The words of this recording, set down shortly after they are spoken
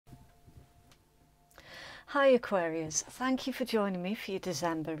Hi Aquarius, thank you for joining me for your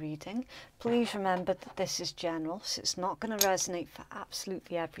December reading. Please remember that this is general, so it's not going to resonate for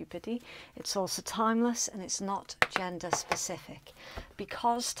absolutely everybody. It's also timeless and it's not gender specific.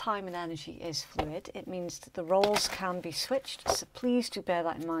 Because time and energy is fluid, it means that the roles can be switched, so please do bear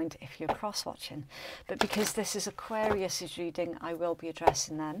that in mind if you're cross-watching. But because this is Aquarius's reading, I will be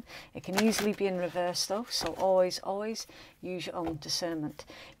addressing them. It can easily be in reverse though, so always use your own discernment.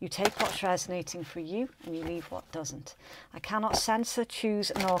 You take what's resonating for you and you leave what doesn't. I cannot censor,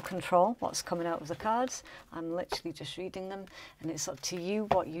 choose nor control what's coming out of the cards. I'm literally just reading them and it's up to you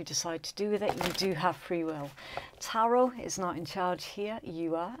what you decide to do with it. You do have free will. Tarot is not in charge here,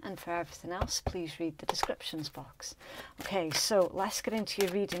 you are, and for everything else please read the descriptions box. Okay, so let's get into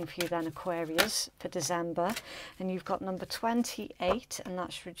your reading for you then, Aquarius, for December. And you've got number 28 and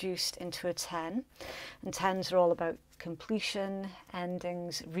that's reduced into a 10, and 10s are all about completion,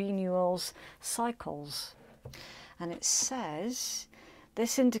 endings, renewals, cycles. And it says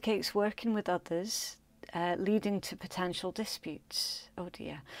this indicates working with others, leading to potential disputes. Oh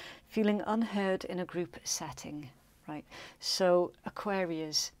dear. Feeling unheard in a group setting. Right, so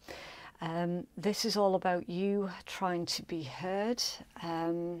Aquarius, this is all about you trying to be heard.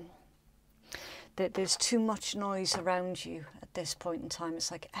 That there's too much noise around you at this point in time.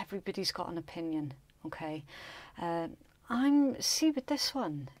 It's like everybody's got an opinion. Okay, with this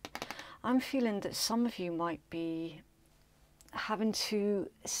one, I'm feeling that some of you might be having to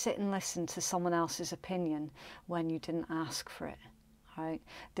sit and listen to someone else's opinion when you didn't ask for it. Right,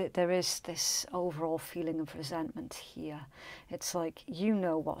 that there is this overall feeling of resentment here. It's like you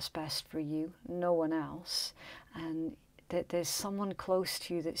know what's best for you, no one else, and that there's someone close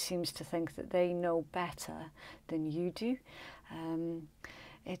to you that seems to think that they know better than you do.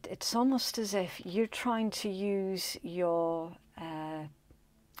 It's almost as if you're trying to use your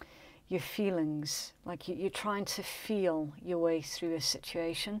feelings, like you're trying to feel your way through a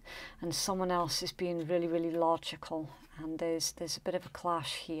situation, and someone else is being really logical, and there's a bit of a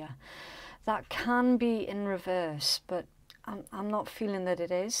clash here. That can be in reverse, but I'm not feeling that it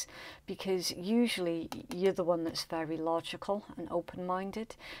is, because usually you're the one that's very logical and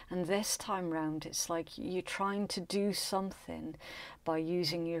open-minded, and this time round it's like you're trying to do something by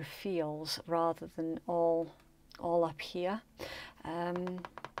using your feels rather than all up here.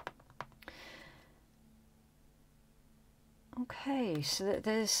 Okay, so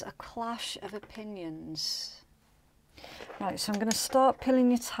there's a clash of opinions. Right, so I'm going to start pulling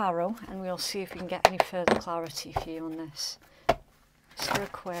your tarot and we'll see if we can get any further clarity for you on this. It's for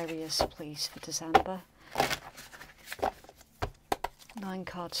Aquarius, please, for December.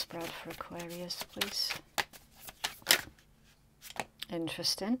 9-card spread for Aquarius, please.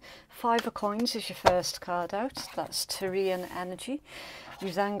 Interesting. 5 of coins is your first card out. That's Tyrian energy.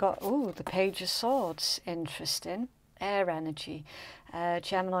 You've then got, the Page of Swords. Interesting. Air energy.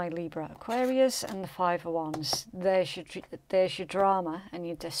 Gemini, Libra, Aquarius, and the 5 of Wands. There's your drama and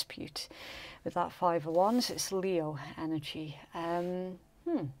your dispute. With that 5 of Wands, it's Leo energy.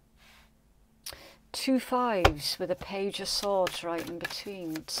 2 5s with a Page of Swords right in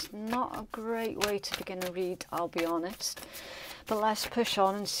between. It's not a great way to begin a read, I'll be honest. But let's push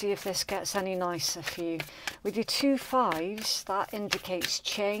on and see if this gets any nicer for you. With your 2 5s, that indicates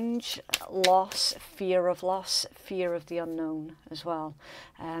change, loss, fear of the unknown as well.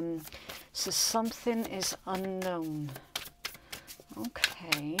 So something is unknown.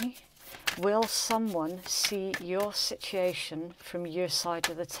 Okay. Will someone see your situation from your side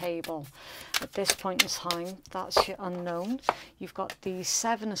of the table? At this point in time, that's your unknown. You've got the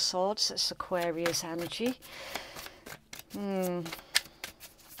 7 of Swords, that's Aquarius energy.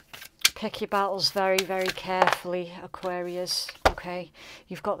 Pick your battles very carefully, Aquarius. Okay,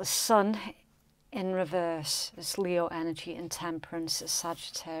 you've got the Sun in reverse, it's Leo energy, and Temperance, it's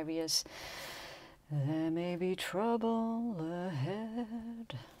Sagittarius. There may be trouble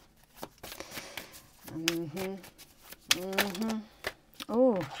ahead.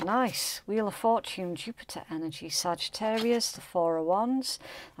 Oh, nice. Wheel of Fortune, Jupiter energy, Sagittarius, the 4 of Wands,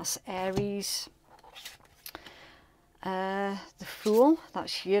 that's Aries. The Fool,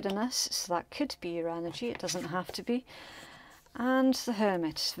 that's Uranus, so that could be your energy, it doesn't have to be. And the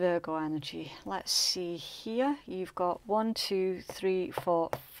Hermit, Virgo energy. Let's see here, you've got 1, 2, 3, 4,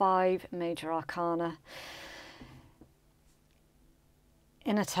 5 major arcana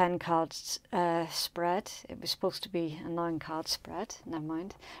in a 10-card spread. It was supposed to be a 9-card spread, never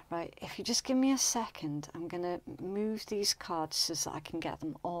mind. Right, if you just give me a second, I'm going to move these cards so that I can get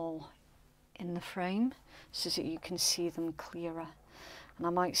them all in the frame so that you can see them clearer, and I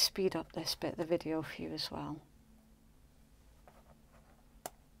might speed up this bit of the video for you as well.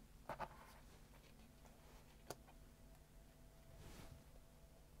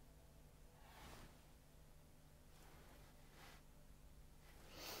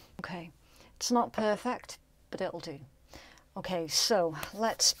 It's not perfect, but it'll do. Okay, so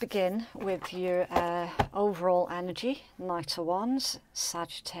let's begin with your overall energy. Knight of Wands,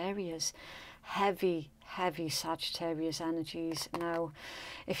 Sagittarius, heavy Sagittarius energies. Now,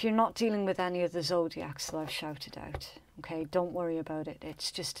 if you're not dealing with any of the zodiacs that I've shouted out, okay, don't worry about it.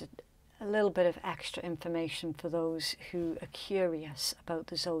 It's just a little bit of extra information for those who are curious about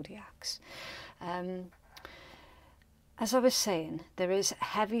the zodiacs. As I was saying, there is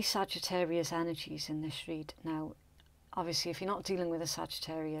heavy Sagittarius energies in this read. Now, obviously, if you're not dealing with a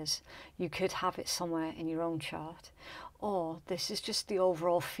Sagittarius, you could have it somewhere in your own chart, or this is just the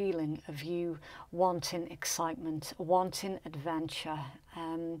overall feeling of you wanting excitement, wanting adventure,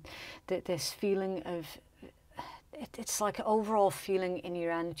 this feeling of, it's like an overall feeling in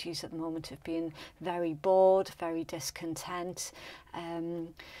your energies at the moment of being very bored, very discontent,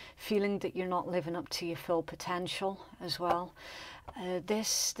 feeling that you're not living up to your full potential as well.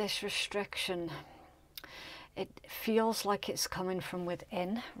 This restriction, it feels like it's coming from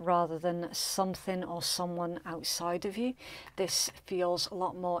within rather than something or someone outside of you. This feels a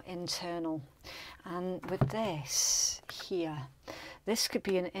lot more internal. And with this here, this could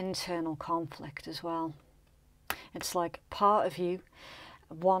be an internal conflict as well. It's like part of you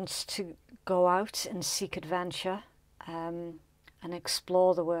wants to go out and seek adventure and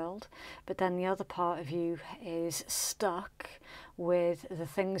explore the world, but then the other part of you is stuck with the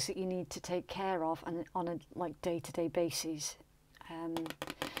things that you need to take care of and on a like day-to-day basis.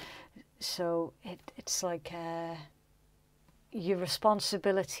 So it's like your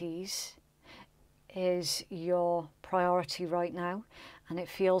responsibilities is your priority right now, and it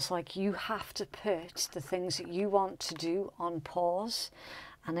feels like you have to put the things that you want to do on pause,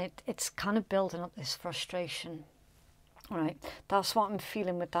 and it's kind of building up this frustration. All right, that's what I'm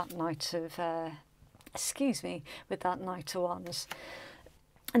feeling with that Knight of with that Knight of Wands.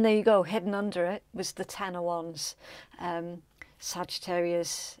 And there you go, hidden under it was the Ten of Wands.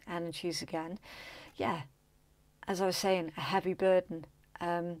 Sagittarius energies again. Yeah, as I was saying, a heavy burden.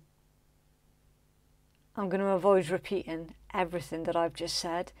 I'm going to avoid repeating everything that I've just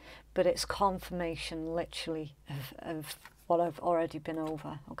said, but it's confirmation literally of what I've already been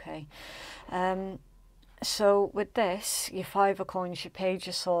over, okay? So with this, your Five of Coins, your Page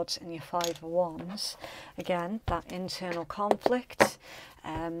of Swords and your Five of Wands, again, that internal conflict.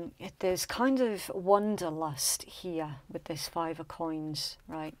 There's kind of wanderlust here with this Five of Coins,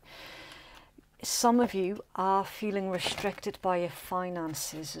 right? Some of you are feeling restricted by your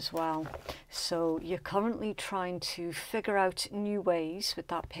finances as well. So you're currently trying to figure out new ways with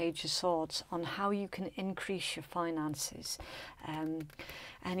that Page of Swords on how you can increase your finances.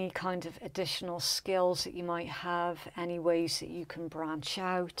 Any kind of additional skills that you might have, any ways that you can branch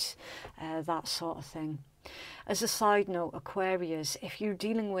out, that sort of thing. As a side note, Aquarius, if you're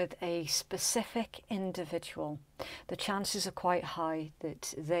dealing with a specific individual, the chances are quite high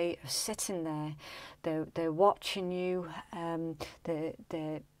that they are sitting there, they're watching you,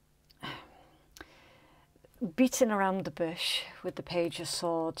 they're beating around the bush with the Page of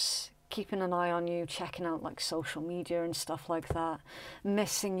Swords, keeping an eye on you, checking out like social media and stuff like that,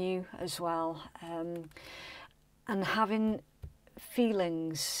 missing you as well, and having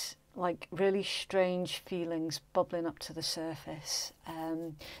feelings, like really strange feelings bubbling up to the surface.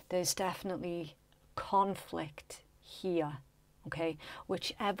 There's definitely conflict here, okay?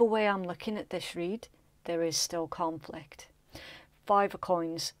 Whichever way I'm looking at this read, there is still conflict. Five of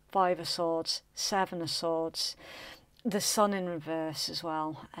Coins, Five of Swords, Seven of Swords, the Sun in reverse as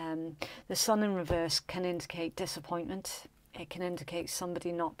well. The Sun in reverse can indicate disappointment. It can indicate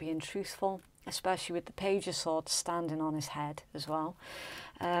somebody not being truthful, especially with the Page of Swords standing on his head as well.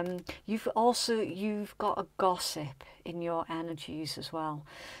 You've got a gossip in your energies as well.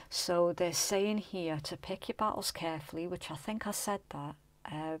 So they're saying here to pick your battles carefully, which I think I said that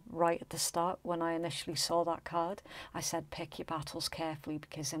right at the start when I initially saw that card. I said pick your battles carefully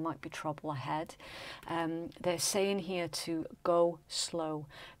because there might be trouble ahead. They're saying here to go slow,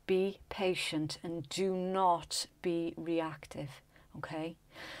 be patient, and do not be reactive, okay?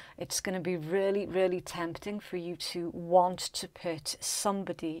 It's going to be really, really tempting for you to want to put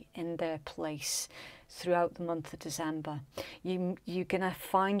somebody in their place throughout the month of December. You're going to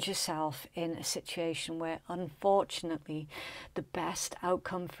find yourself in a situation where, unfortunately, the best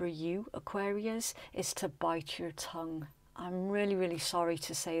outcome for you, Aquarius, is to bite your tongue. I'm really, really sorry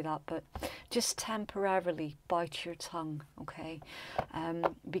to say that, but just temporarily bite your tongue, okay?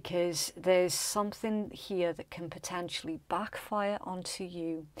 Because there's something here that can potentially backfire onto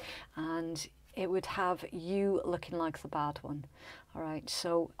you, and it would have you looking like the bad one, all right?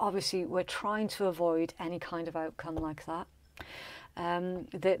 So obviously we're trying to avoid any kind of outcome like that.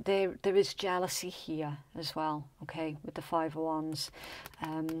 There is jealousy here as well, okay, with the Five of Wands.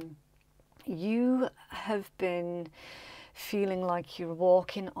 You have been feeling like you're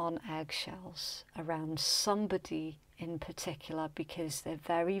walking on eggshells around somebody in particular, because they're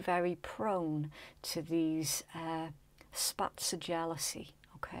very, very prone to these spats of jealousy,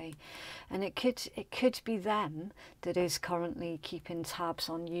 okay? And it could be them that is currently keeping tabs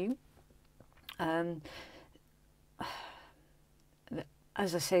on you.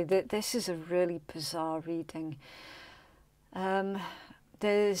 As I say, this is a really bizarre reading.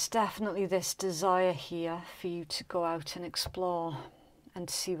 There's definitely this desire here for you to go out and explore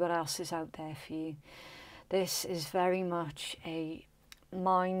and see what else is out there for you. This is very much a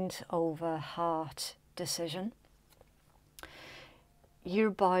mind over heart decision.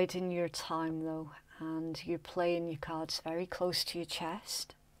 You're biding your time though, and you're playing your cards very close to your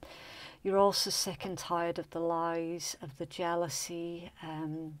chest. You're also sick and tired of the lies, of the jealousy,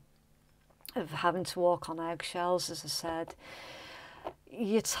 of having to walk on eggshells, as I said.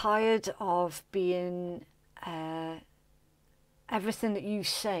 You're tired of being, everything that you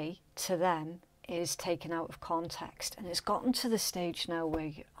say to them is taken out of context, and it's gotten to the stage now where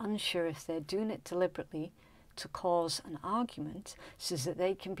you're unsure if they're doing it deliberately to cause an argument so that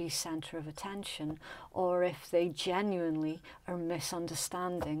they can be centre of attention, or if they genuinely are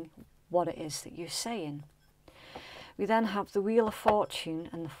misunderstanding what it is that you're saying. We then have the Wheel of Fortune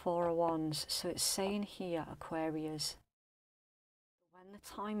and the Four of Wands. So it's saying here, Aquarius, when the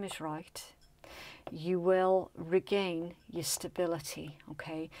time is right, you will regain your stability,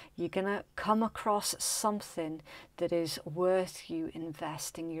 okay? You're going to come across something that is worth you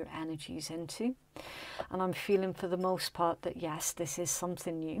investing your energies into. And I'm feeling for the most part that yes, this is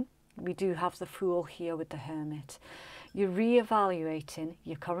something new. We do have the Fool here with the Hermit. You're re-evaluating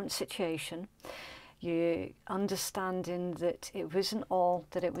your current situation. You're understanding that it wasn't all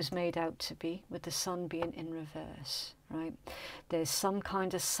that it was made out to be, with the Sun being in reverse, right? There's some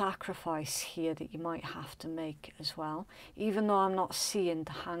kind of sacrifice here that you might have to make as well. Even though I'm not seeing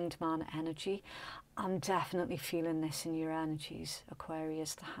the Hanged Man energy, I'm definitely feeling this in your energies,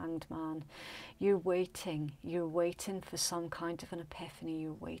 Aquarius, the Hanged Man. You're waiting for some kind of an epiphany.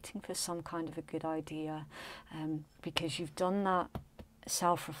 You're waiting for some kind of a good idea, because you've done that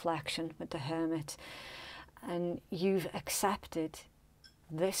self-reflection with the Hermit, and you've accepted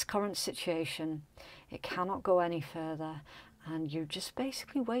this current situation. It cannot go any further, and you're just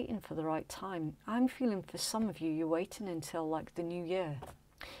basically waiting for the right time. I'm feeling for some of you, you're waiting until like the new year,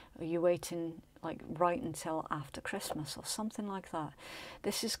 or you're waiting like right until after Christmas or something like that.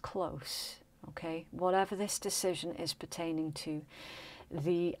 This is close, okay? Whatever this decision is pertaining to,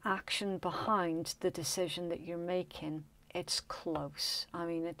 the action behind the decision that you're making, it's close. I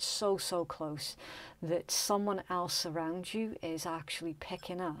mean, it's so close that someone else around you is actually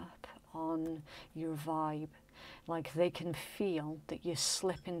picking up on your vibe. Like they can feel that you're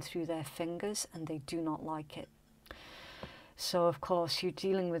slipping through their fingers and they do not like it. So of course you're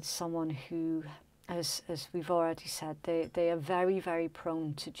dealing with someone who, as we've already said, they are very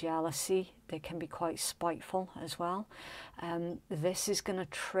prone to jealousy. They can be quite spiteful as well. This is going to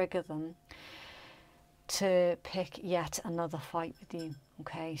trigger them to pick yet another fight with you,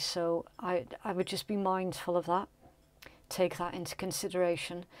 okay? So I would just be mindful of that, take that into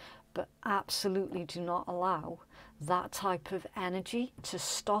consideration, but absolutely do not allow that type of energy to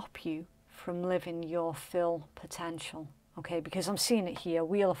stop you from living your full potential, okay? Because I'm seeing it here,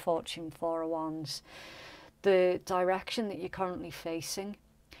 Wheel of Fortune, Four of Wands. The direction that you're currently facing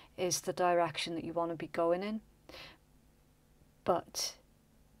is the direction that you want to be going in, but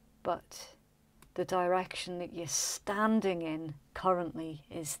the direction that you're standing in currently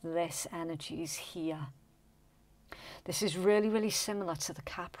is this energies here. This is really similar to the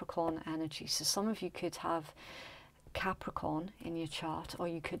Capricorn energy. So some of you could have Capricorn in your chart, or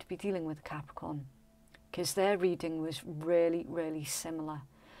you could be dealing with Capricorn, because their reading was really similar,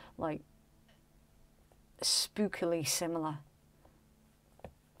 like spookily similar.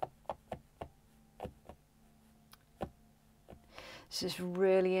 This is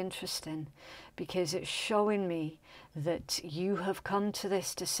really interesting because it's showing me that you have come to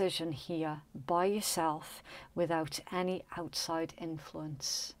this decision here by yourself without any outside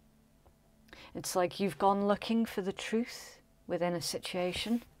influence. It's like you've gone looking for the truth within a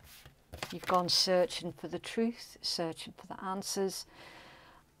situation. You've gone searching for the truth, searching for the answers,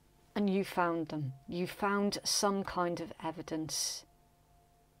 and you found them. You found some kind of evidence.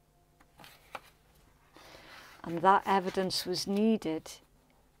 And that evidence was needed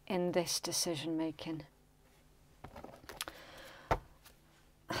in this decision making.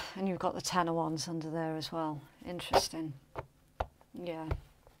 And you've got the Ten of Wands under there as well. Interesting. Yeah.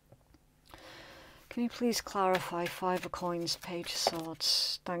 Can you please clarify 5 of Coins, Page of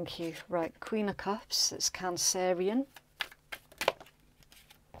Swords? Thank you. Right, Queen of Cups, it's Cancerian.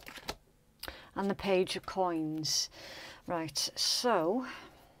 And the Page of Coins. Right, so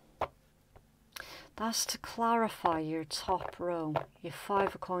that's to clarify your top row. Your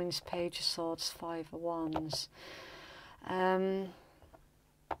 5 of Coins, Page of Swords, 5 of Wands.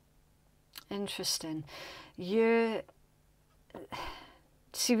 Interesting.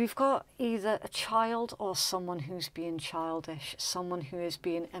 See, we've got either a child or someone who's being childish, someone who is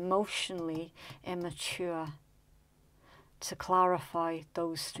being emotionally immature, to clarify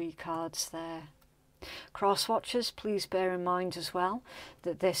those 3 cards there. Cross watchers, please bear in mind as well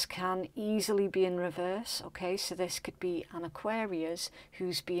that this can easily be in reverse, okay? So this could be an Aquarius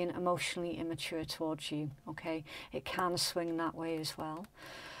who's being emotionally immature towards you, okay? It can swing that way as well.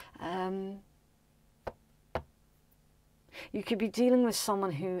 You could be dealing with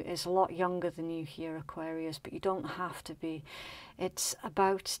someone who is a lot younger than you here, Aquarius, but you don't have to be. It's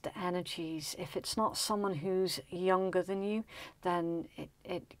about the energies. If it's not someone who's younger than you, then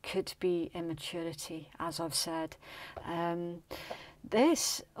it could be immaturity, as I've said.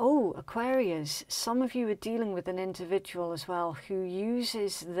 Aquarius, some of you are dealing with an individual as well who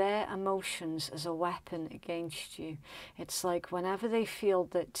uses their emotions as a weapon against you. It's like whenever they feel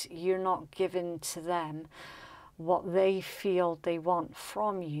that you're not giving to them what they feel they want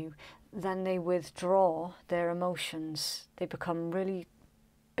from you, then they withdraw their emotions. They become really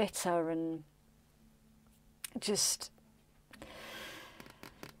bitter and just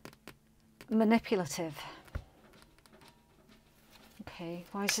manipulative. Okay,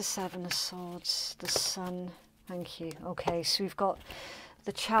 why is the 7 of Swords? The Sun, thank you. Okay, so we've got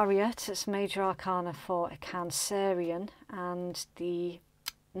the Chariot, it's Major Arcana for a Cancerian, and the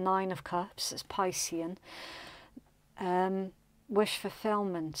 9 of Cups, it's Piscean. Wish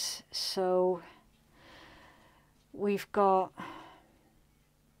fulfillment. So we've got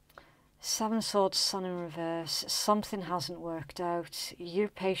 7 of Swords, Sun in reverse. Something hasn't worked out. You're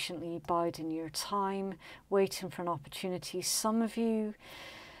patiently biding your time, waiting for an opportunity. Some of you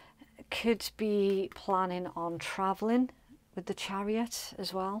could be planning on traveling with the Chariot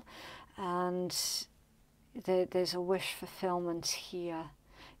as well, and there's a wish fulfillment here.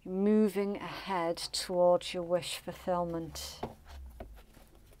 You're moving ahead towards your wish fulfillment.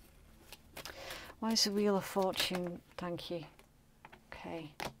 Why is the Wheel of Fortune? Thank you. Okay.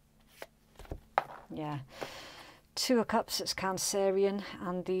 Yeah. 2 of Cups, it's Cancerian,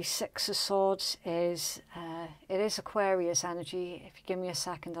 and the 6 of Swords is, it is Aquarius energy. If you give me a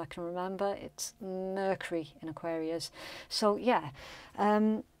second, I can remember. It's Mercury in Aquarius. So, yeah.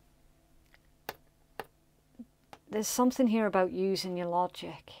 There's something here about using your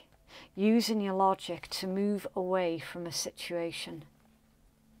logic to move away from a situation.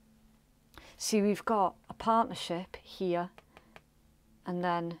 See, we've got a partnership here and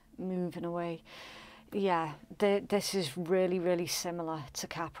then moving away. Yeah, this is really, really similar to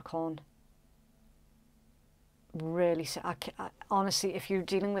Capricorn. Really, honestly, if you're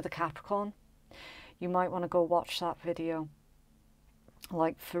dealing with a Capricorn, you might want to go watch that video,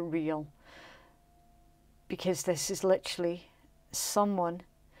 like for real. Because this is literally someone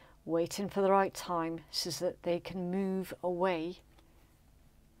waiting for the right time so that they can move away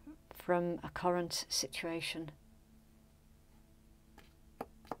from a current situation.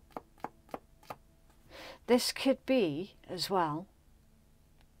 This could be as well,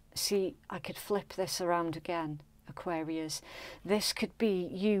 see, I could flip this around again, Aquarius. This could be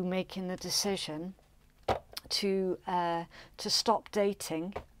you making the decision to stop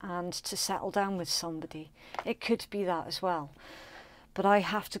dating and to settle down with somebody. It could be that as well, but I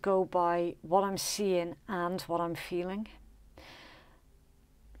have to go by what I'm seeing and what I'm feeling.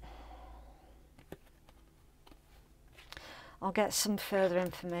 I'll get some further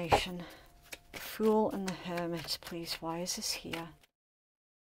information. Fool and the Hermit, please. Why is this here?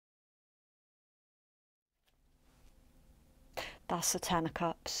 That's the 10 of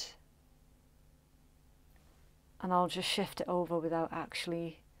Cups. And I'll just shift it over without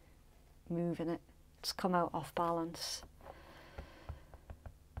actually moving it. It's come out off balance.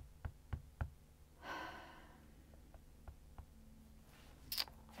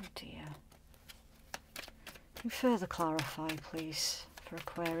 Oh dear. Can you further clarify, please, for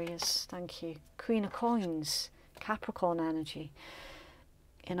Aquarius? Thank you. Queen of Coins, Capricorn energy,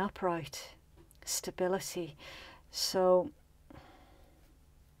 in upright, stability. So,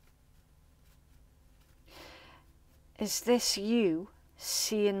 is this you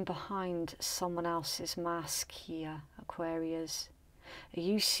seeing behind someone else's mask here, Aquarius? Are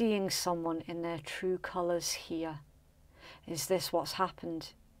you seeing someone in their true colours here? Is this what's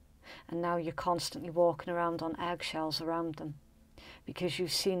happened? And now you're constantly walking around on eggshells around them because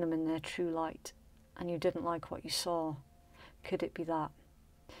you've seen them in their true light and you didn't like what you saw. Could it be that?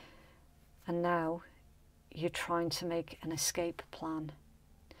 And now you're trying to make an escape plan.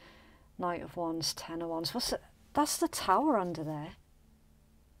 Knight of Wands, Ten of Wands. What's it? That's the Tower under there.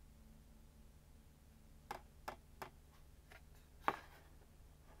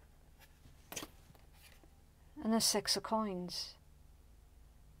 And the Six of Coins.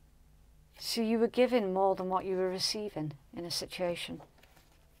 So you were giving more than what you were receiving in a situation.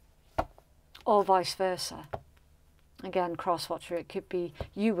 Or vice versa. Again, cross-watcher, it could be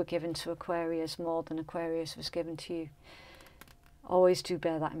you were given to Aquarius more than Aquarius was given to you. Always do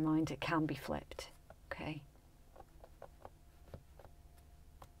bear that in mind. It can be flipped. Okay.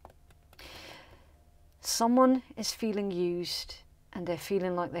 Someone is feeling used and they're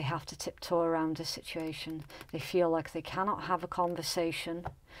feeling like they have to tiptoe around a situation. They feel like they cannot have a conversation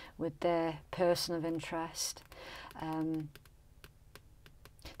with their person of interest.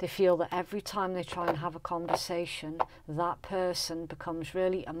 They feel that every time they try and have a conversation, that person becomes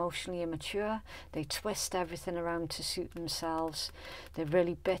really emotionally immature. They twist everything around to suit themselves. They're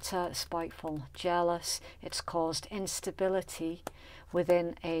really bitter, spiteful, jealous. It's caused instability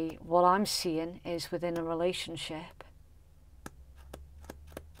within what I'm seeing is within a relationship.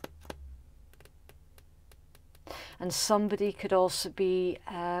 And somebody could also be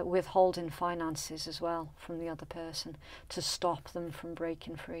withholding finances as well from the other person to stop them from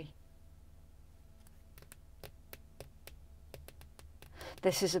breaking free.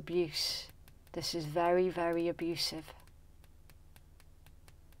 This is abuse. This is very, very abusive.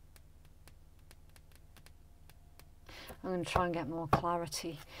 I'm going to try and get more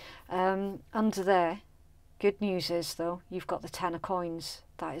clarity. Under there, good news is, though, you've got the Ten of Coins.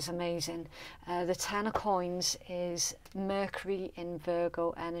 That is amazing. The Ten of Coins is Mercury in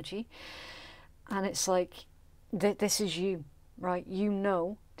Virgo energy. And it's like, this is you, right? You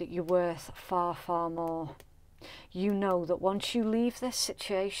know that you're worth far, far more. You know that once you leave this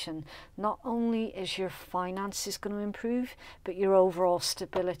situation, not only is your finances going to improve, but your overall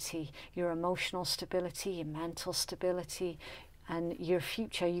stability, your emotional stability, your mental stability, and your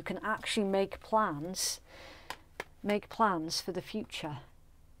future. You can actually make plans for the future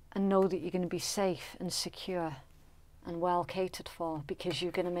and know that you're going to be safe and secure and well catered for because you're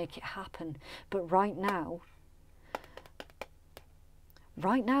going to make it happen. But right now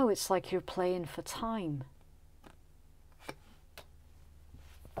it's like you're playing for time.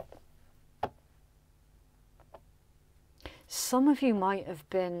 Some of you might have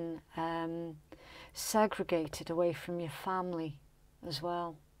been segregated away from your family as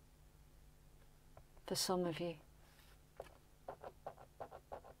well, for some of you.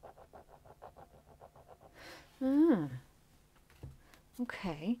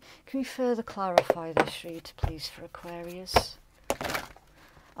 Okay, can we further clarify this read, please, for Aquarius?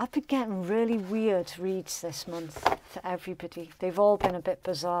 I've been getting really weird reads this month for everybody. They've all been a bit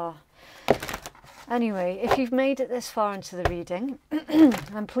bizarre. Anyway, if you've made it this far into the reading,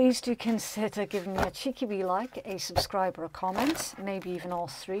 then please do consider giving me a cheeky wee like, a subscribe or a comment, maybe even all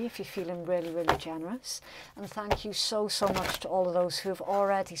three if you're feeling really, really generous. And thank you so, so much to all of those who have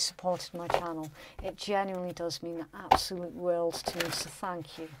already supported my channel. It genuinely does mean the absolute world to me, so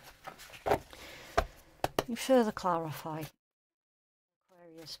thank you. Can you further clarify?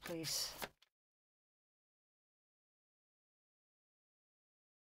 Aquarius, please.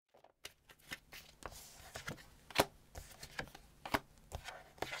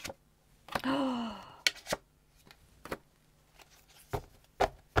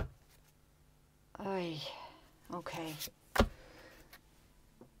 Okay.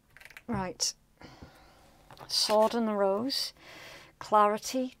 Right. Sword and the Rose.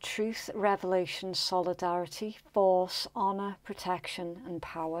 Clarity, truth, revelation, solidarity, force, honour, protection and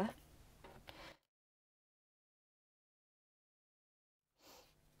power.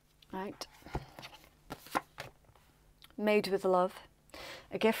 Right. Made with love.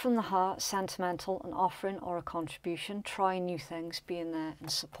 A gift from the heart, sentimental, an offering or a contribution. Try new things, being there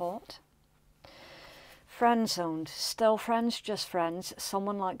and support. Friend zoned. Still friends, just friends.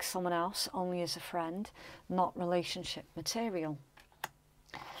 Someone likes someone else only as a friend, not relationship material.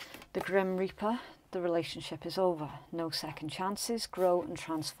 The Grim Reaper. The relationship is over. No second chances. Grow and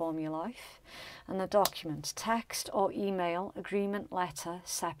transform your life. And the document. Text or email, agreement, letter,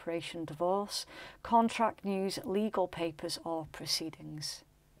 separation, divorce, contract news, legal papers or proceedings.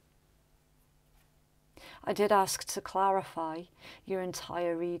 I did ask to clarify your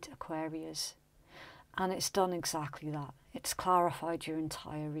entire read, Aquarius, and it's done exactly that. It's clarified your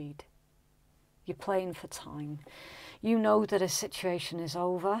entire read. You're playing for time. You know that a situation is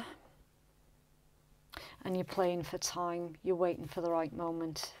over and you're playing for time. You're waiting for the right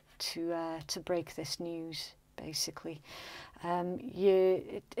moment to break this news, basically.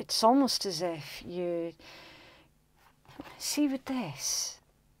 It's almost as if you see with this,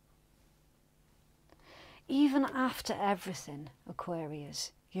 even after everything,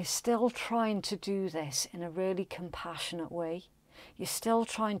 Aquarius, you're still trying to do this in a really compassionate way. You're still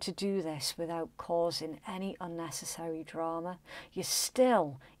trying to do this without causing any unnecessary drama. You're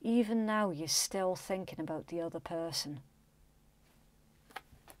still, even now, you're still thinking about the other person.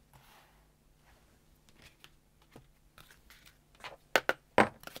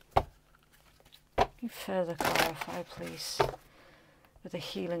 Can you further clarify, please, with a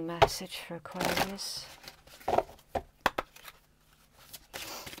healing message for Aquarius?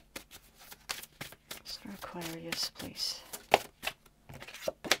 For Aquarius, please.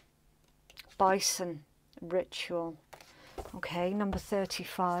 Bison ritual. Okay, number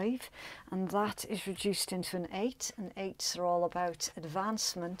 35, and that is reduced into an 8, and 8s are all about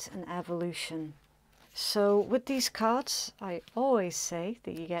advancement and evolution. So with these cards, I always say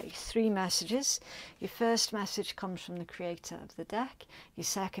that you get 3 messages. Your first message comes from the creator of the deck. Your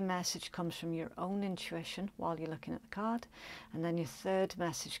second message comes from your own intuition while you're looking at the card. And then your third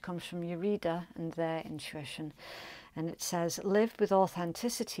message comes from your reader and their intuition. And it says, live with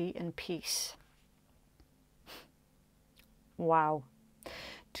authenticity and peace. Wow.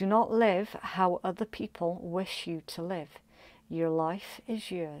 Do not live how other people wish you to live. Your life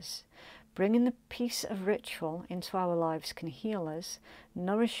is yours. Bringing the piece of ritual into our lives can heal us,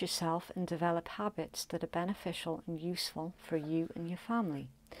 nourish yourself and develop habits that are beneficial and useful for you and your family.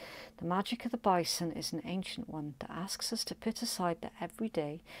 The magic of the bison is an ancient one that asks us to put aside the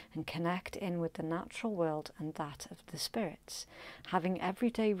everyday and connect in with the natural world and that of the spirits. Having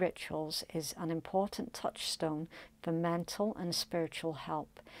everyday rituals is an important touchstone for mental and spiritual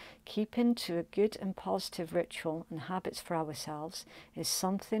help. Keeping to a good and positive ritual and habits for ourselves is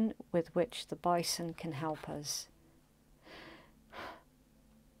something with which the bison can help us.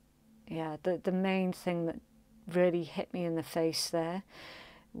 Yeah, the main thing that really hit me in the face there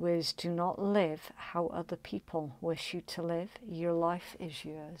was, do not live how other people wish you to live. Your life is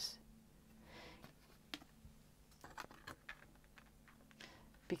yours.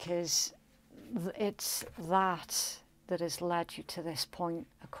 Because it's that has led you to this point,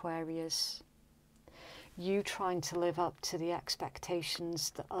 Aquarius. You trying to live up to the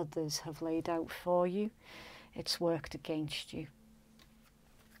expectations that others have laid out for you, it's worked against you.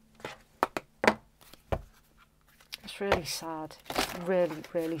 It's really sad. It's really,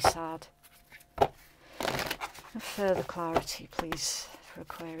 really sad. Further clarity, please, for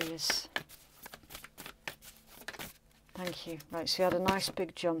Aquarius. Thank you. Right, so you had a nice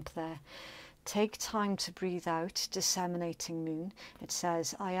big jump there. Take time to breathe out, disseminating moon. It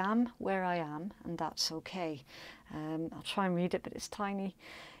says, I am where I am, and that's okay. I'll try and read it, but it's tiny.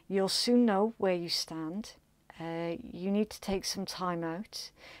 You'll soon know where you stand. You need to take some time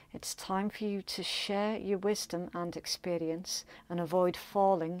out. It's time for you to share your wisdom and experience and avoid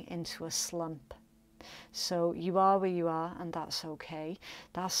falling into a slump. So you are where you are, and that's okay.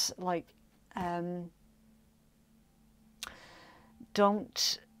 That's like,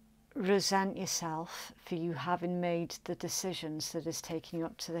 don't resent yourself for you having made the decisions that is taking you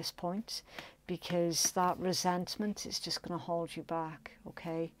up to this point, because that resentment is just going to hold you back,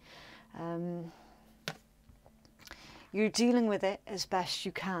 okay? You're dealing with it as best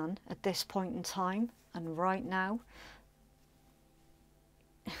you can at this point in time, and right now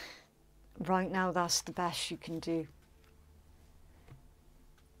that's the best you can do.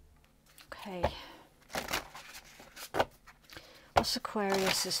 Okay. What's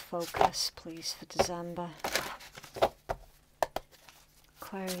Aquarius's focus, please, for December?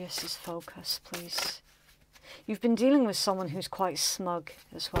 Aquarius's focus, please. You've been dealing with someone who's quite smug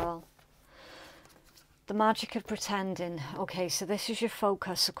as well. The magic of pretending. Okay, so this is your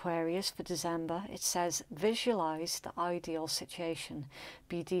focus, Aquarius, for December. It says, visualize the ideal situation.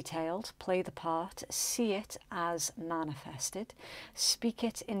 Be detailed, play the part, see it as manifested, speak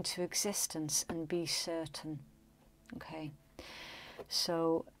it into existence, and be certain. Okay.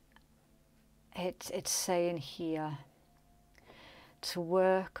 So it's saying here to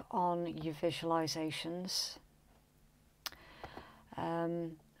work on your visualizations,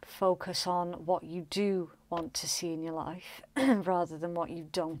 focus on what you do want to see in your life rather than what you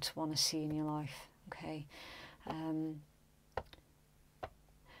don't want to see in your life. Okay.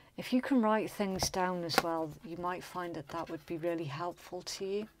 If you can write things down as well, you might find that that would be really helpful to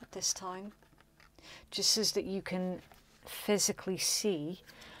you at this time, just as that you can physically see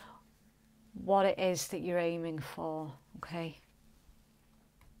what it is that you're aiming for, okay?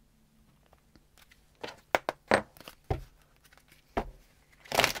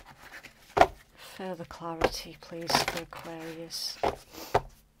 Further clarity, please, for Aquarius.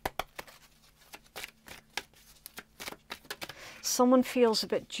 Someone feels a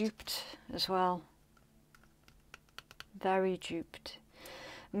bit duped as well. Very duped.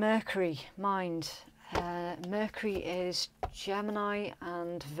 Mercury, mind. Mercury is Gemini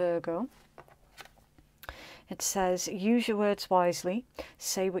and Virgo. It says, use your words wisely,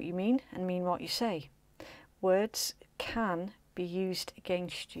 say what you mean and mean what you say. Words can be used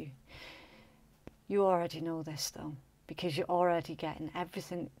against you. You already know this though, because you're already getting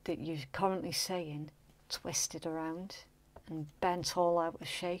everything that you're currently saying twisted around and bent all out of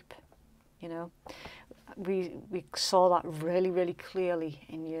shape, you know. We saw that really clearly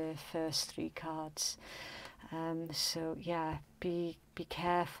in your first 3 cards. So yeah, be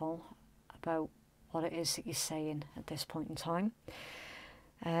careful about what it is that you're saying at this point in time.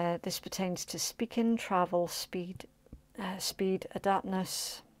 This pertains to speaking, travel, speed,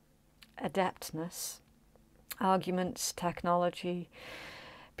 adeptness, arguments, technology.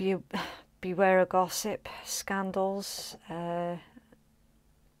 Beware of gossip, scandals,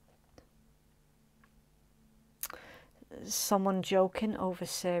 someone joking over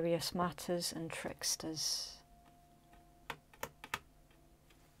serious matters, and tricksters.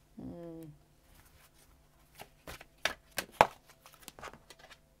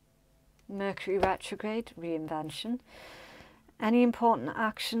 Mercury retrograde, reinvention. Any important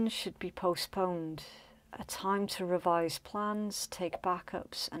action should be postponed. A time to revise plans, take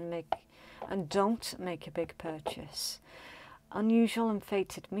backups, and don't make a big purchase. Unusual and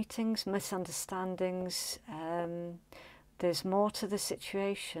fated meetings, misunderstandings. There's more to the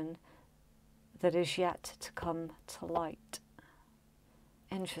situation that is yet to come to light.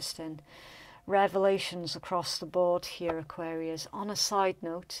 Interesting. Revelations across the board here, Aquarius. On a side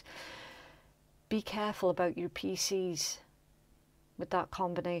note, be careful about your PCs with that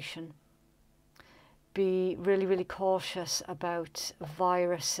combination. Be really cautious about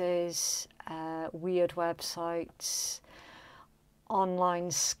viruses, weird websites, online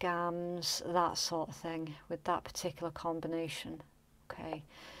scams, that sort of thing with that particular combination. Okay,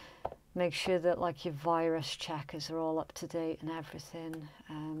 make sure that like your virus checkers are all up to date and everything.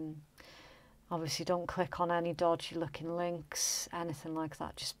 Obviously don't click on any dodgy looking links, anything like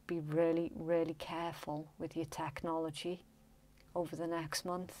that. Just be really careful with your technology over the next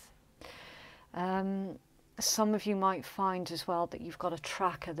month. Some of you might find as well that you've got a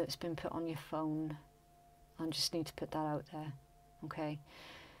tracker that's been put on your phone. I just need to put that out there, okay?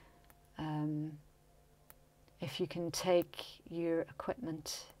 If you can take your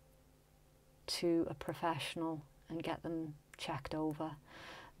equipment to a professional and get them checked over,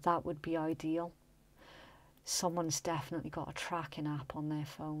 that would be ideal. Someone's definitely got a tracking app on their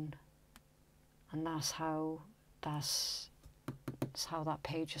phone, and that's how that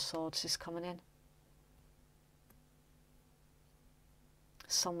Page of Swords is coming in.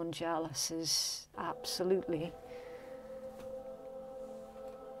 Someone jealous is absolutely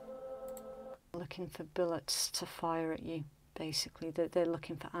looking for bullets to fire at you, basically. They're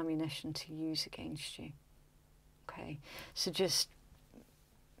looking for ammunition to use against you. Okay, so just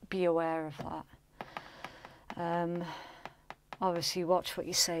be aware of that. Obviously watch what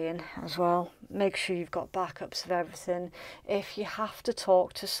you're saying as well. Make sure you've got backups of everything. If you have to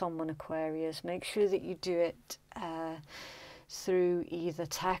talk to someone, Aquarius, make sure that you do it through either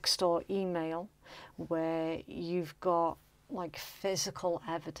text or email, where you've got like physical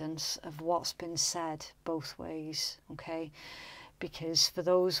evidence of what's been said both ways, okay? Because for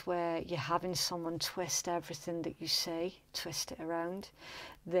those where you're having someone twist everything that you say, twist it around,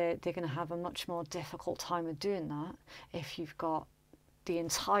 they're going to have a much more difficult time of doing that if you've got the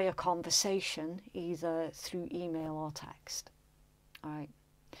entire conversation either through email or text. All right.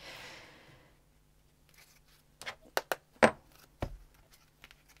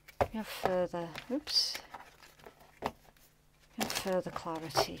 You have further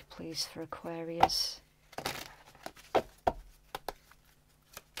clarity, please, for Aquarius.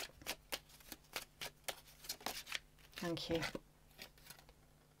 Thank you.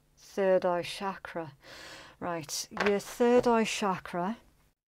 Third eye chakra. Right, your third eye chakra,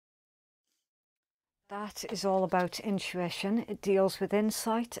 that is all about intuition. It deals with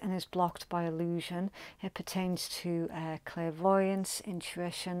insight and is blocked by illusion. It pertains to clairvoyance,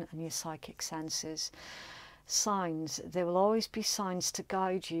 intuition, and your psychic senses. Signs. There will always be signs to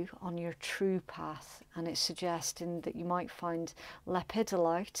guide you on your true path, and it's suggesting that you might find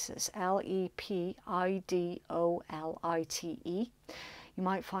lepidolite, that's Lepidolite. You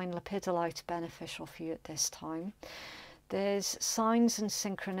might find lepidolite beneficial for you at this time. There's signs and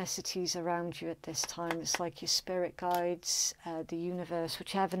synchronicities around you at this time. It's like your spirit guides, the universe,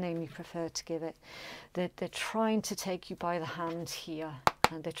 whichever name you prefer to give it. They're trying to take you by the hand here,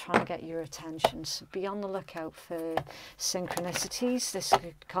 and they're trying to get your attention. So be on the lookout for synchronicities. This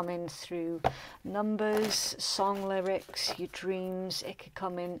could come in through numbers, song lyrics, your dreams. It could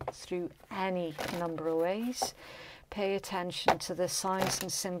come in through any number of ways. Pay attention to the signs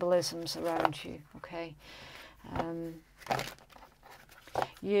and symbolisms around you, okay?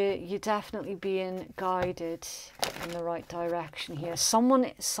 You're definitely being guided in the right direction here.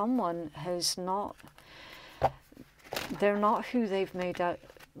 Someone has not, they're not who they've made out,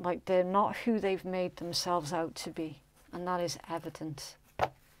 like they're not who they've made themselves out to be, and that is evident.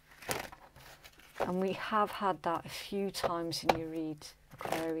 And we have had that a few times in your read,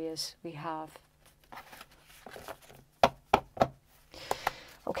 Aquarius, we have.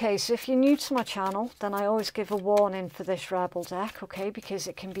 Okay, so if you're new to my channel, then I always give a warning for this Rebel deck, okay, because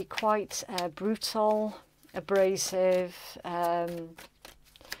it can be quite brutal, abrasive,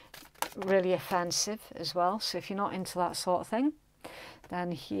 really offensive as well. So if you're not into that sort of thing,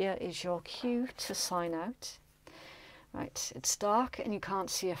 then here is your cue to sign out. Right, it's dark and you can't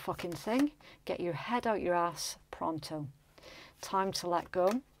see a fucking thing. Get your head out your ass pronto. Time to let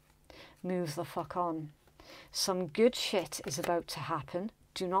go. Move the fuck on. Some good shit is about to happen.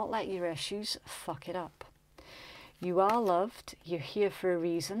 Do not let your issues fuck it up. You are loved. You're here for a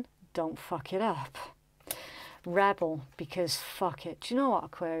reason. Don't fuck it up. Rebel, because fuck it. Do you know what,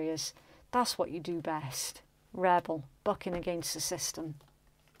 Aquarius? That's what you do best. Rebel, bucking against the system.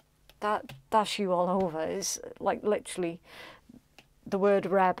 That's you all over. It's like literally the word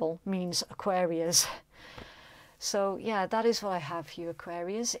rebel means Aquarius. So yeah, that is what I have for you,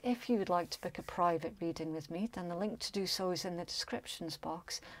 Aquarius. If you would like to book a private reading with me, then the link to do so is in the descriptions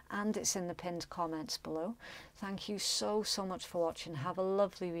box and it's in the pinned comments below. Thank you so much for watching. Have a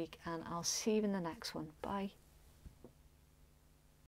lovely week and I'll see you in the next one. Bye.